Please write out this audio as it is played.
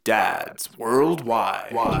Dads Worldwide.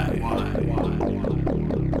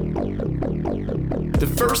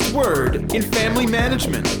 The first word in family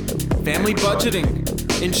management, family budgeting,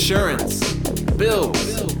 insurance,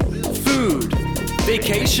 bills, food,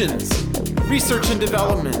 vacations, research and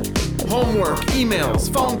development, homework,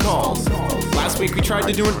 emails, phone calls. Last week we tried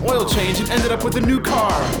to do an oil change and ended up with a new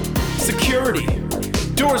car. Security.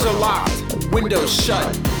 Doors are locked, windows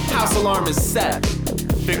shut, house alarm is set.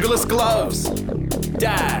 Fingerless gloves.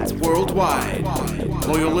 Dads Worldwide.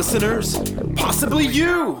 Loyal listeners, possibly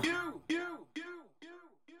you.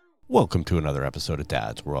 Welcome to another episode of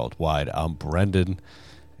Dads Worldwide. I'm Brendan,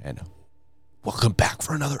 and welcome back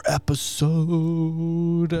for another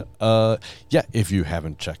episode. If you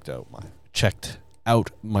haven't checked out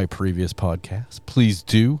my previous podcast, please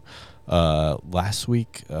do. Last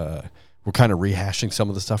week, we're kind of rehashing some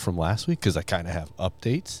of the stuff from last week because I kind of have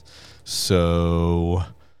updates. So,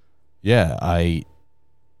 you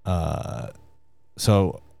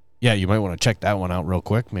might want to check that one out real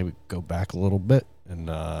quick. Maybe go back a little bit and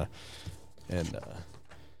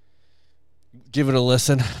give it a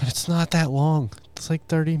listen. It's not that long. It's like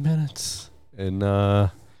 30 minutes. And I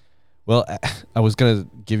was gonna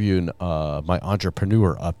give you my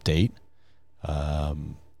entrepreneur update.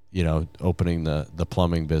 Opening the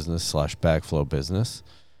plumbing business / backflow business.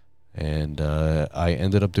 And I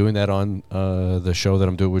ended up doing that on the show that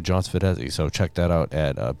I'm doing with John Svedesi. So check that out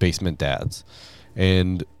at Basement Dads.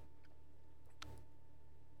 And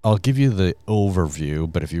I'll give you the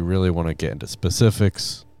overview, but if you really want to get into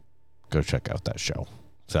specifics, go check out that show.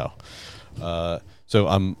 So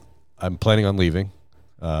I'm planning on leaving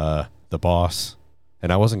the boss,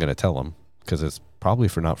 and I wasn't going to tell him because it's probably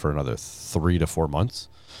not for another 3 to 4 months.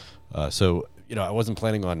 I wasn't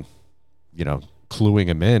planning on, cluing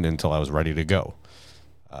him in until I was ready to go.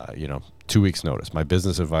 2 weeks notice. My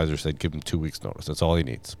business advisor said give him 2 weeks notice. That's all he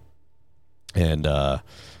needs. And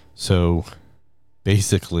so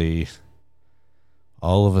basically,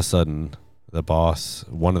 all of a sudden, the boss,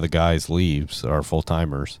 one of the guys leaves, our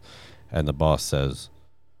full-timers, and the boss says,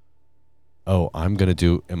 "Oh, I'm going to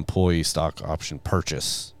do employee stock option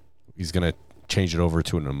purchase." He's going to change it over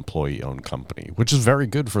to an employee-owned company, which is very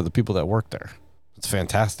good for the people that work there. It's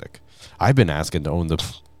fantastic. I've been asking to own the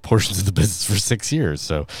portions of the business for 6 years.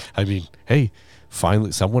 So, hey,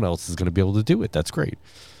 finally someone else is going to be able to do it. That's great.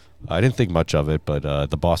 I didn't think much of it, but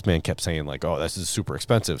the boss man kept saying like, "Oh, this is super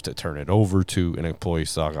expensive to turn it over to an employee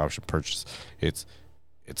stock option purchase. It's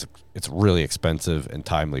really expensive and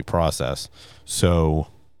timely process." So,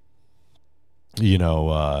 he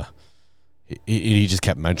just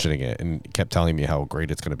kept mentioning it and kept telling me how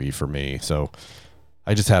great it's going to be for me. So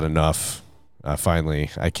I just had enough.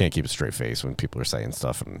 Finally, I can't keep a straight face when people are saying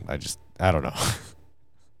stuff, and I don't know.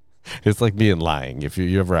 It's like me and lying. If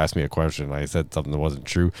you ever ask me a question and I said something that wasn't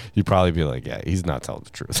true, you'd probably be like, "Yeah, he's not telling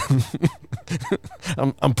the truth."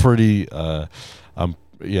 I'm pretty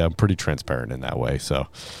transparent in that way. So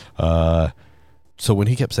when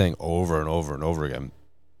he kept saying over and over and over again,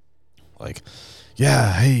 like,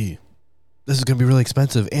 "Yeah, hey, this is going to be really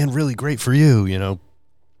expensive and really great for you,"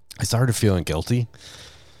 I started feeling guilty.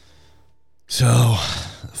 So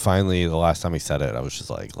finally, the last time he said it, I was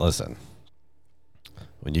just like, "Listen,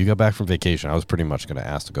 when you got back from vacation, I was pretty much going to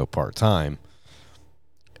ask to go part-time.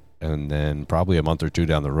 And then probably a month or two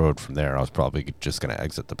down the road from there, I was probably just going to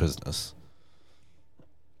exit the business."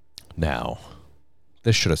 Now,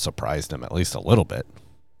 this should have surprised him at least a little bit.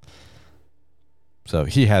 So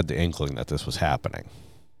he had the inkling that this was happening.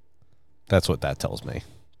 That's what that tells me.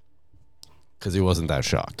 Because he wasn't that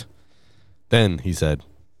shocked. Then he said,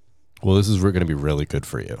 "Well, this is going to be really good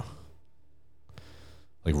for you.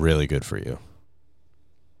 Like, really good for you."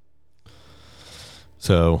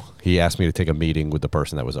 So he asked me to take a meeting with the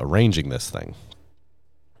person that was arranging this thing.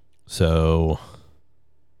 So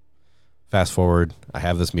fast forward, I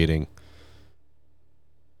have this meeting.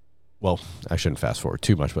 Well, I shouldn't fast forward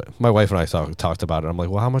too much, but my wife and I talked about it. I'm like,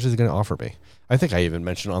 "Well, how much is he going to offer me?" I think I even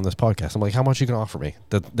mentioned on this podcast. I'm like, "How much are you going to offer me?"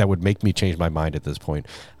 That would make me change my mind at this point.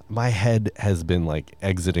 My head has been like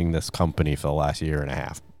exiting this company for the last year and a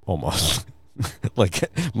half, almost. Like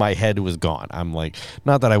my head was gone. I'm like,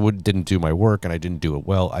 not that I didn't do my work and I didn't do it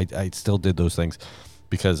well. I still did those things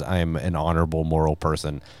because I am an honorable, moral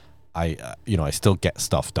person. I still get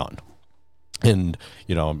stuff done, and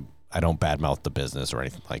I don't badmouth the business or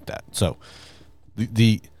anything like that. So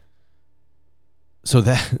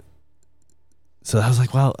so I was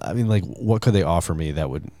like, well, what could they offer me that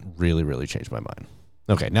would really, really change my mind?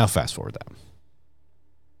 Okay, now fast forward that.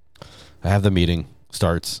 I have the meeting.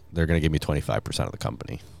 Starts, they're going to give me 25% of the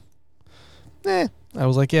company. I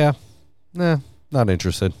was like, not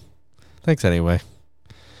interested. Thanks anyway.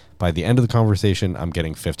 By the end of the conversation, I'm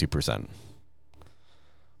getting 50%.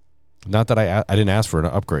 Not that I didn't ask for an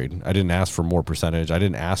upgrade. I didn't ask for more percentage. I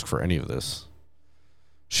didn't ask for any of this.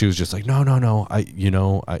 She was just like, no.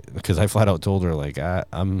 Because I flat out told her, like,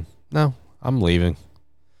 I'm leaving.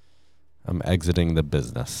 I'm exiting the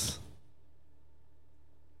business.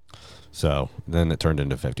 So then it turned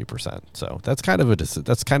into 50%. So that's kind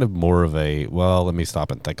of more of a, well, let me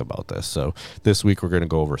stop and think about this. So this week we're going to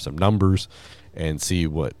go over some numbers and see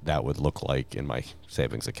what that would look like in my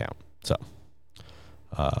savings account. So,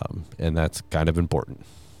 and that's kind of important.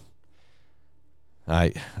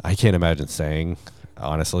 I can't imagine staying.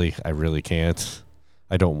 Honestly, I really can't.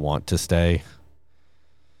 I don't want to stay.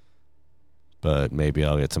 But maybe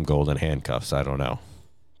I'll get some golden handcuffs. I don't know.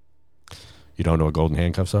 You don't know what golden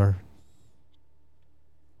handcuffs are?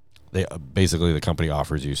 They basically, the company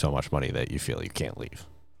offers you so much money that you feel you can't leave,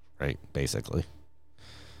 right? Basically.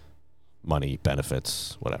 Money,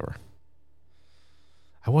 benefits, whatever.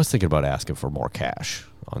 I was thinking about asking for more cash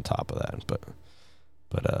on top of that, but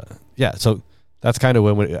yeah, so that's kind of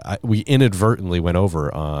when we inadvertently went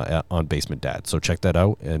over on Basement Dad. So check that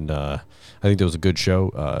out. And I think that was a good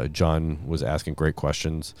show. John was asking great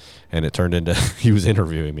questions, and it turned into he was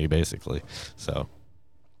interviewing me basically. So,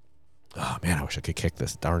 oh man, I wish I could kick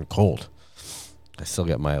this darn cold. I still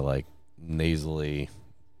get my like nasally.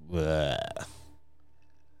 Bleh.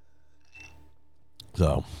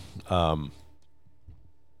 So,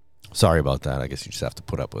 sorry about that. I guess you just have to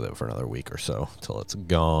put up with it for another week or so until it's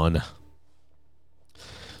gone.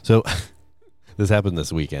 So this happened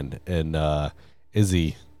this weekend, and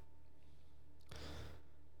Izzy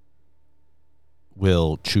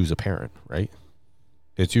will choose a parent, right?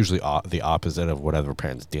 It's usually the opposite of whatever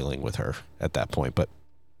parent's dealing with her at that point. But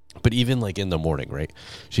even like in the morning, right?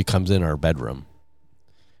 She comes in our bedroom,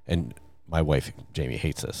 and my wife, Jamie,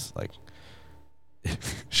 hates this. Like,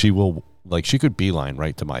 she could beeline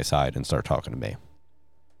right to my side and start talking to me.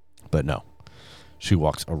 But no, she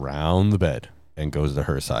walks around the bed and goes to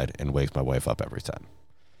her side and wakes my wife up every time.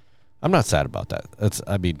 I'm not sad about that.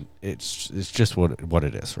 It's just what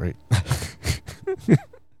it is, right?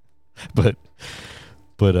 but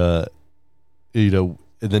and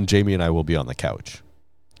then Jamie and I will be on the couch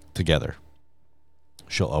together.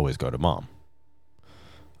 She'll always go to mom.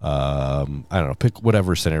 I don't know, pick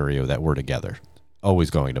whatever scenario that we're together.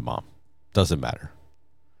 Always going to mom. Doesn't matter.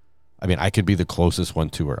 I mean, I could be the closest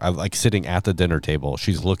one to her. I like sitting at the dinner table.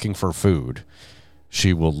 She's looking for food.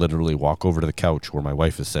 She will literally walk over to the couch where my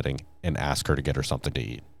wife is sitting and ask her to get her something to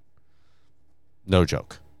eat. No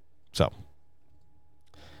joke. So,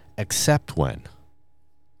 except when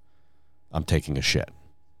I'm taking a shit.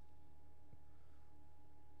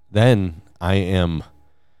 Then I am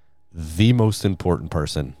the most important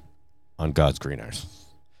person on God's green earth.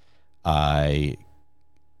 I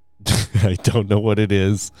don't know what it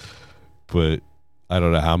is, but I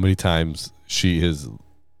don't know how many times she has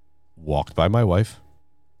walked by my wife,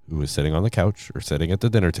 who was sitting on the couch or sitting at the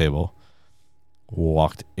dinner table,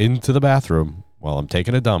 walked into the bathroom while I'm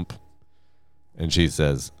taking a dump, and she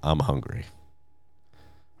says, I'm hungry,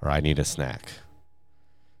 or I need a snack.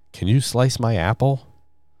 Can you slice my apple?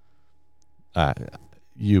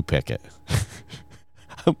 You pick it.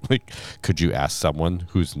 I'm like, could you ask someone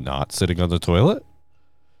who's not sitting on the toilet?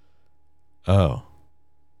 Oh,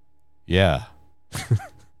 yeah.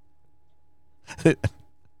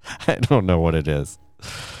 I don't know what it is.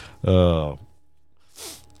 Oh,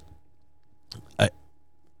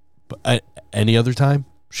 any other time,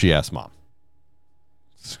 she asks mom.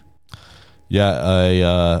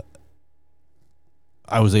 Yeah,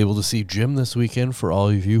 I was able to see Jim this weekend. For all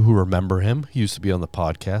of you who remember him, he used to be on the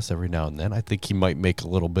podcast every now and then. I think he might make a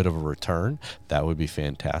little bit of a return. That would be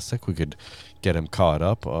fantastic. We could get him caught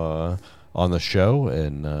up on the show,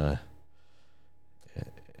 and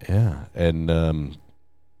yeah, and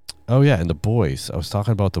oh yeah, and the boys. I was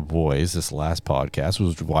talking about the boys this last podcast,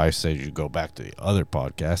 which is why I said you go back to the other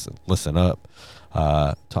podcast and listen up.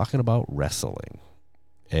 Talking about wrestling,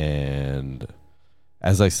 and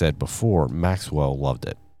as I said before, Maxwell loved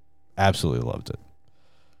it. Absolutely loved it.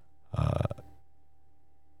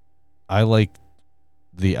 I like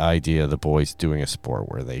the idea of the boys doing a sport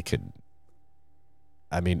where they could,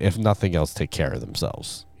 I mean, if nothing else, take care of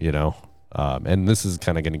themselves, you know? And this is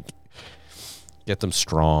kind of going to get them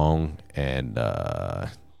strong and,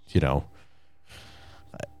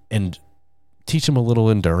 and teach them a little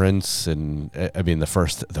endurance. And I mean, the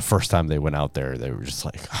first time they went out there, they were just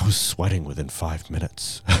like, I was sweating within 5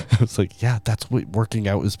 minutes. I was like, yeah, that's what working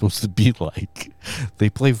out is supposed to be like. They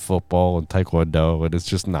play football and taekwondo, and it's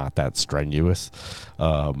just not that strenuous.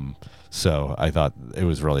 So I thought it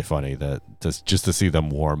was really funny that just to see them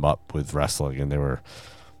warm up with wrestling, and they were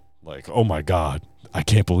like, "Oh my God, I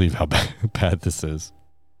can't believe how bad this is."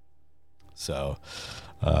 So,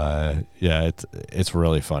 yeah, it's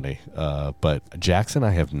really funny. But Jackson,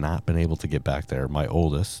 I have not been able to get back there. My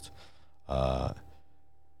oldest,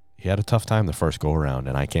 he had a tough time the first go around,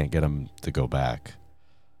 and I can't get him to go back.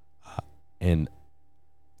 And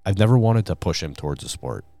I've never wanted to push him towards a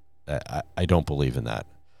sport. I don't believe in that.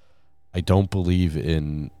 I don't believe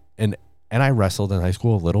in and I wrestled in high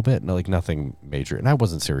school a little bit, and like nothing major, and I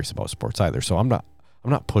wasn't serious about sports either. So I'm not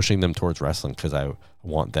pushing them towards wrestling because I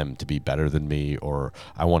want them to be better than me, or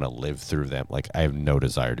I want to live through them. Like, I have no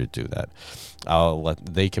desire to do that.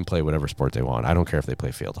 They can play whatever sport they want. I don't care if they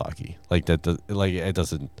play field hockey. Like that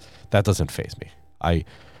doesn't faze me.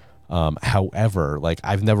 However, like,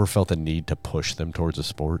 I've never felt a need to push them towards a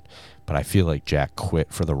sport, but I feel like Jack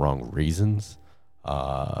quit for the wrong reasons.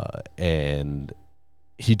 And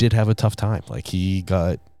he did have a tough time. Like, he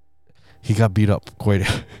got beat up quite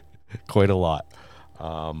a lot.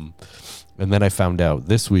 And then I found out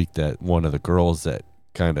this week that one of the girls that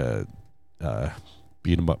kind of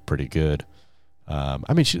beat him up pretty good.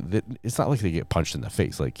 I mean, it's not like they get punched in the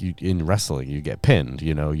face. Like, in wrestling, you get pinned.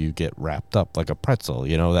 You get wrapped up like a pretzel.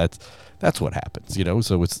 That's what happens.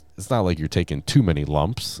 So it's not like you're taking too many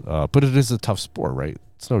lumps. But it is a tough sport, right?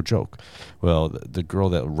 It's no joke. Well, the girl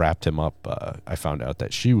that wrapped him up, I found out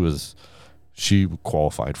that she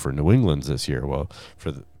qualified for New England's this year. Well,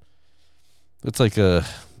 it's like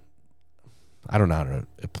I don't know how to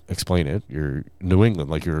explain it. You're New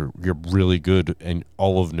England, like you're really good in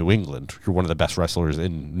all of New England. You're one of the best wrestlers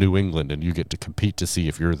in New England, and you get to compete to see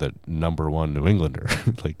if you're the number one New Englander.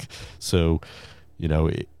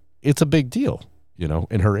 It's a big deal,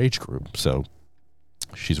 in her age group. So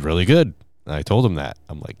she's really good. And I told him that.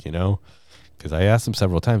 I'm like, because I asked him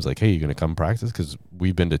several times, like, hey, you going to come practice? Because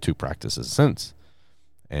we've been to 2 practices since.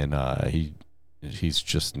 And he's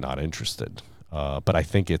just not interested. But I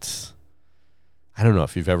think I don't know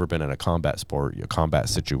if you've ever been in a combat sport, a combat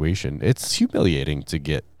situation. It's humiliating to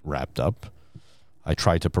get wrapped up. I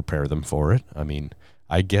tried to prepare them for it. I mean,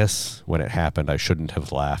 I guess when it happened, I shouldn't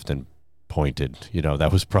have laughed and pointed.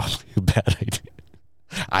 That was probably a bad idea.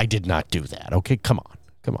 I did not do that. Okay, come on.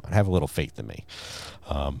 Have a little faith in me.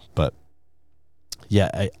 But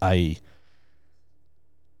yeah,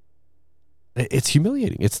 it's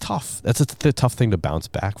humiliating. It's tough. That's the tough thing to bounce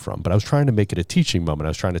back from. But I was trying to make it a teaching moment. I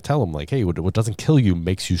was trying to tell him, like, hey, what doesn't kill you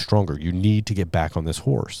makes you stronger. You need to get back on this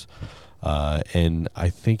horse. And I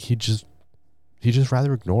think he just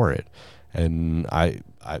rather ignore it. And I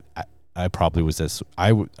probably was this.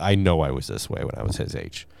 I know I was this way when I was his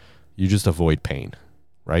age. You just avoid pain,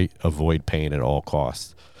 right? Avoid pain at all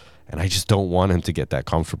costs. And I just don't want him to get that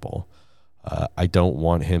comfortable. I don't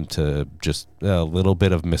want him to just a little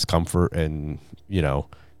bit of discomfort and,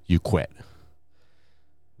 you quit.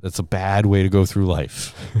 That's a bad way to go through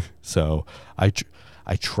life. So I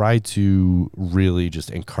try to really just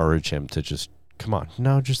encourage him to just, come on,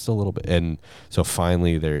 no, just a little bit. And so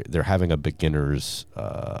finally they're having a beginner's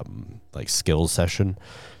like skills session.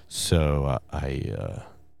 So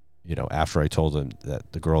after I told him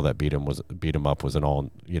that the girl that beat him up was a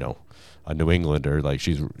New Englander, like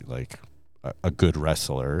she's like a good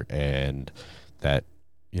wrestler, and that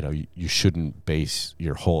you shouldn't base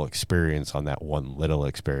your whole experience on that one little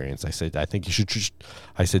experience. I said, I think you should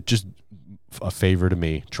just a favor to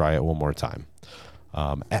me, try it one more time.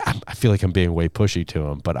 I feel like I'm being way pushy to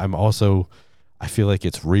him, but I feel like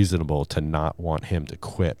it's reasonable to not want him to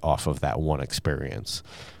quit off of that one experience.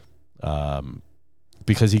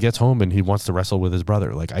 Because he gets home and he wants to wrestle with his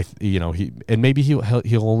brother. Like maybe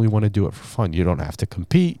he'll only want to do it for fun. You don't have to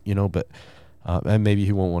compete, but and maybe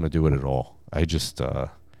he won't want to do it at all. I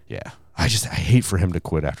hate for him to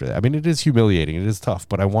quit after that. I mean, it is humiliating. It is tough,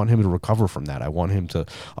 but I want him to recover from that. I want him to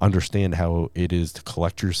understand how it is to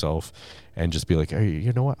collect yourself and just be like, hey,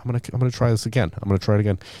 you know what? I'm gonna try this again. I'm gonna try it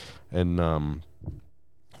again, and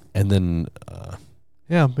then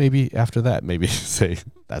maybe after that, maybe say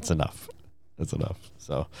that's enough. That's enough.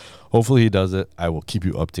 So hopefully he does it. I will keep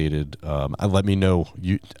you updated. Let me know.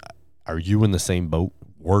 Are you in the same boat?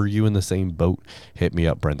 Were you in the same boat? Hit me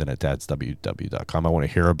up, Brendan at dadsww.com. I want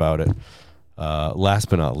to hear about it. Last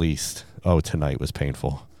but not least, tonight was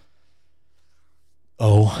painful.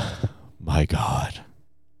 Oh my God.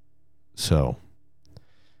 So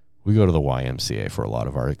we go to the YMCA for a lot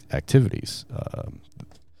of our activities.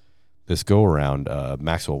 This go around,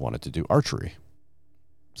 Maxwell wanted to do archery.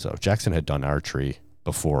 So Jackson had done archery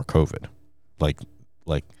before COVID. Like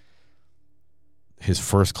his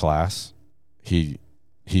first class, he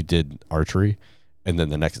did archery, And then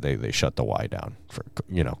the next day they shut the Y down for,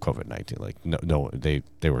 COVID-19. Like, no,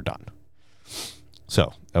 they were done.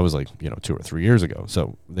 So that was like, 2 or 3 years ago.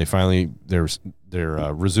 So they finally, they're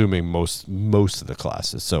resuming most of the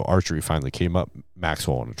classes. So archery finally came up.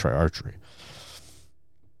 Maxwell wanted to try archery.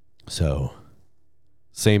 So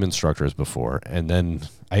same instructor as before. And then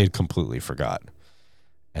I had completely forgot.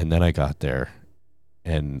 And then I got there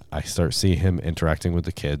and I start seeing him interacting with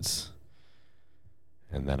the kids.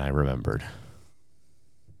 And then I remembered.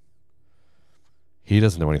 He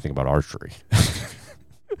doesn't know anything about archery.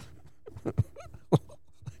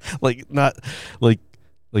 Not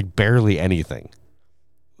barely anything.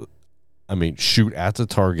 I mean, shoot at the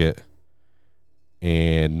target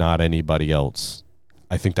and not anybody else.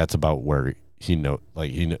 I think that's about where he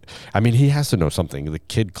he has to know something. The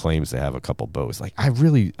kid claims to have a couple bows. Like, I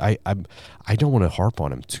don't want to harp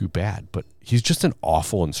on him too bad, but he's just an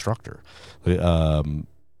awful instructor. And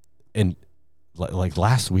like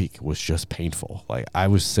last week was just painful. Like, I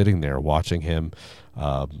was sitting there watching him.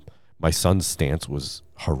 My son's stance was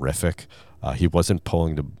horrific. He wasn't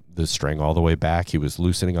pulling the string all the way back. He was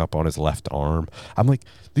loosening up on his left arm. I'm like,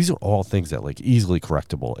 these are all things that like easily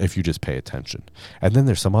correctable if you just pay attention. And then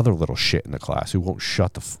there's some other little shit in the class who won't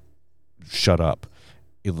shut up,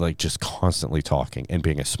 like just constantly talking and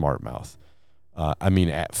being a smart mouth.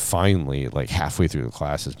 Finally, like halfway through the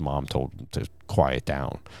class, his mom told him to quiet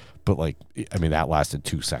down. But that lasted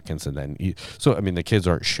 2 seconds. And then, the kids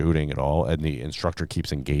aren't shooting at all. And the instructor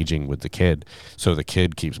keeps engaging with the kid. So the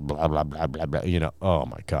kid keeps blah, blah, blah, blah, blah, oh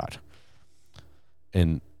my God.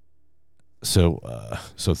 And so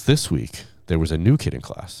this week there was a new kid in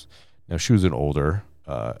class. Now she was an older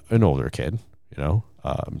kid,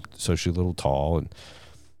 so she's a little tall and,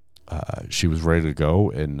 she was ready to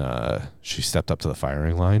go. And, she stepped up to the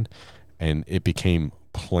firing line and it became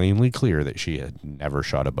plainly clear that she had never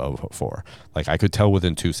shot a bow before. Like, I could tell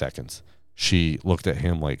within 2 seconds. She looked at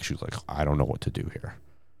him like she was like, I don't know what to do here.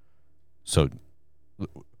 So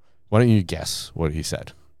why don't you guess what he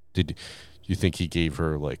said? Did you think he gave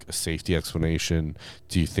her like a safety explanation?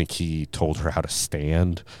 Do you think he told her how to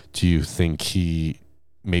stand? Do you think he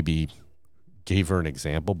maybe gave her an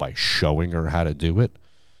example by showing her how to do it?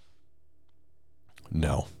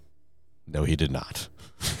 No, he did not.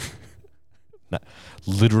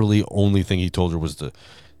 Literally only thing he told her was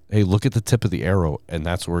hey, look at the tip of the arrow and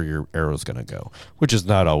that's where your arrow's going to go, which is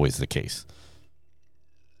not always the case.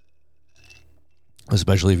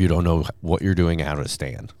 Especially if you don't know what you're doing, how to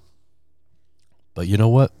stand. But you know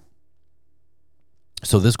what?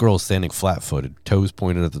 So this girl is standing flat-footed, toes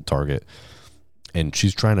pointed at the target, and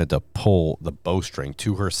she's trying to pull the bowstring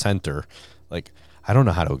to her center. Like, I don't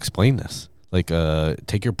know how to explain this. Like,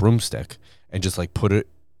 take your broomstick and just like put it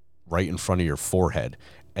right in front of your forehead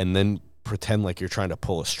and then pretend like you're trying to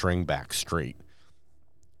pull a string back straight.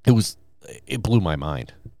 It blew my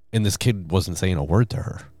mind. And this kid wasn't saying a word to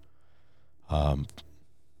her.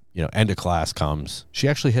 End of class comes. She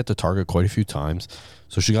actually hit the target quite a few times.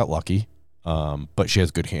 So she got lucky. But she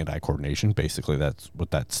has good hand-eye coordination. Basically, that's what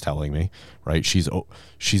that's telling me, right? She's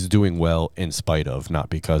doing well in spite of, not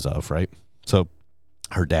because of, right? So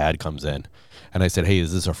her dad comes in and I said, hey,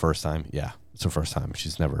 is this her first time? Yeah. It's her first time.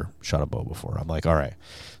 She's never shot a bow before. I'm like, all right.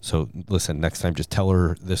 So listen, next time, just tell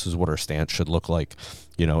her this is what her stance should look like,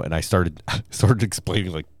 And I started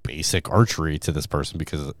explaining like basic archery to this person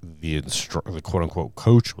because the quote unquote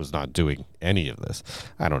coach was not doing any of this.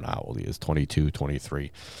 I don't know how old he is, 22,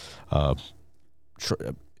 23. I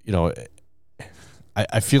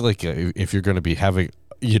feel like if you're going to be having,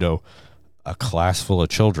 a class full of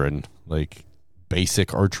children, like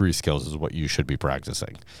basic archery skills is what you should be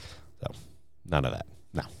practicing. So. None of that.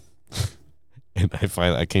 No. And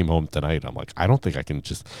I came home tonight. I'm like, I don't think I can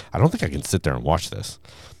sit there and watch this.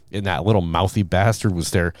 And that little mouthy bastard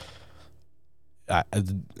was there.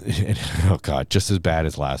 Oh God, just as bad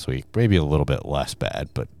as last week. Maybe a little bit less bad,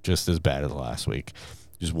 but just as bad as last week.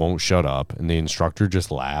 Just won't shut up. And the instructor just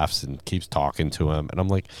laughs and keeps talking to him. And I'm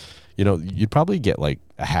like, you'd probably get like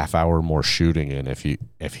a half hour more shooting in if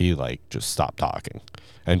he like just stopped talking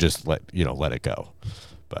and just let it go.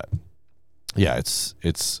 But yeah,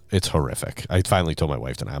 it's horrific. I finally told my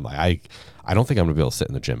wife tonight, I'm like, I don't think I'm gonna be able to sit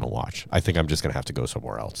in the gym and watch. I think I'm just gonna have to go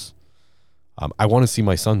somewhere else. I want to see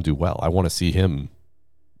my son do well. I want to see him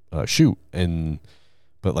shoot.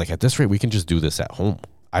 But like at this rate, we can just do this at home.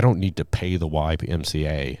 I don't need to pay the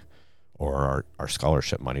YMCA or our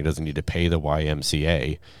scholarship money. It doesn't need to pay the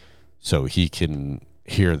YMCA so he can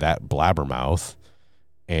hear that blabbermouth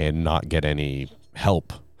and not get any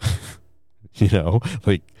help.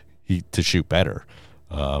 To shoot better.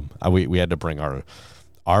 We had to bring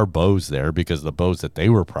our bows there because the bows that they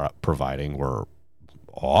were providing were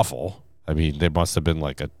awful. I mean, it must have been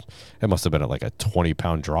like a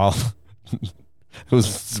 20-pound draw. It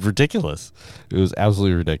was ridiculous. It was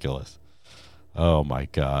absolutely ridiculous. Oh my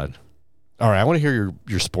God. All right. I want to hear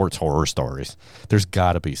your sports horror stories. There's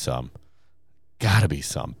gotta be some.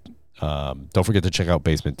 Don't forget to check out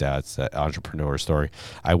Basement Dad's entrepreneur story.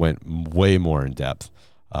 I went way more in depth.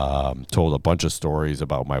 Told a bunch of stories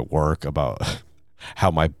about my work, about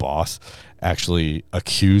how my boss actually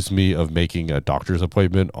accused me of making a doctor's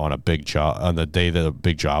appointment on a big job on the day that a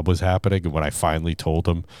big job was happening. And when I finally told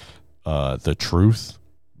him the truth,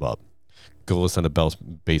 well, go listen to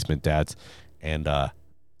Basement Dads and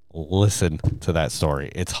listen to that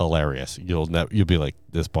story. It's hilarious. You'll be like,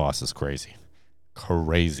 this boss is crazy.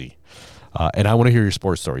 And I want to hear your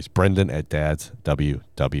sports stories. Brendan at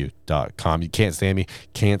dadsww.com. You can't stand me,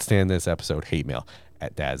 can't stand this episode, hate mail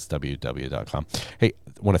at dadsww.com. Hey,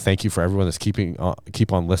 I want to thank you for everyone that's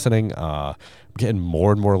keep on listening. Getting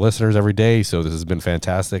more and more listeners every day, so this has been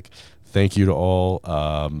fantastic. Thank you to all.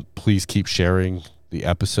 Please keep sharing the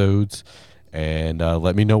episodes and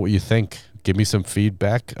let me know what you think. Give me some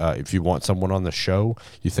feedback. If you want someone on the show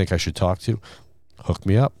you think I should talk to, hook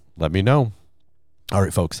me up. Let me know. All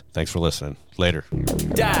right, folks. Thanks for listening. Later.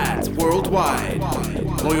 Dads worldwide.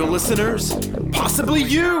 Loyal listeners, possibly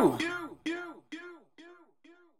you.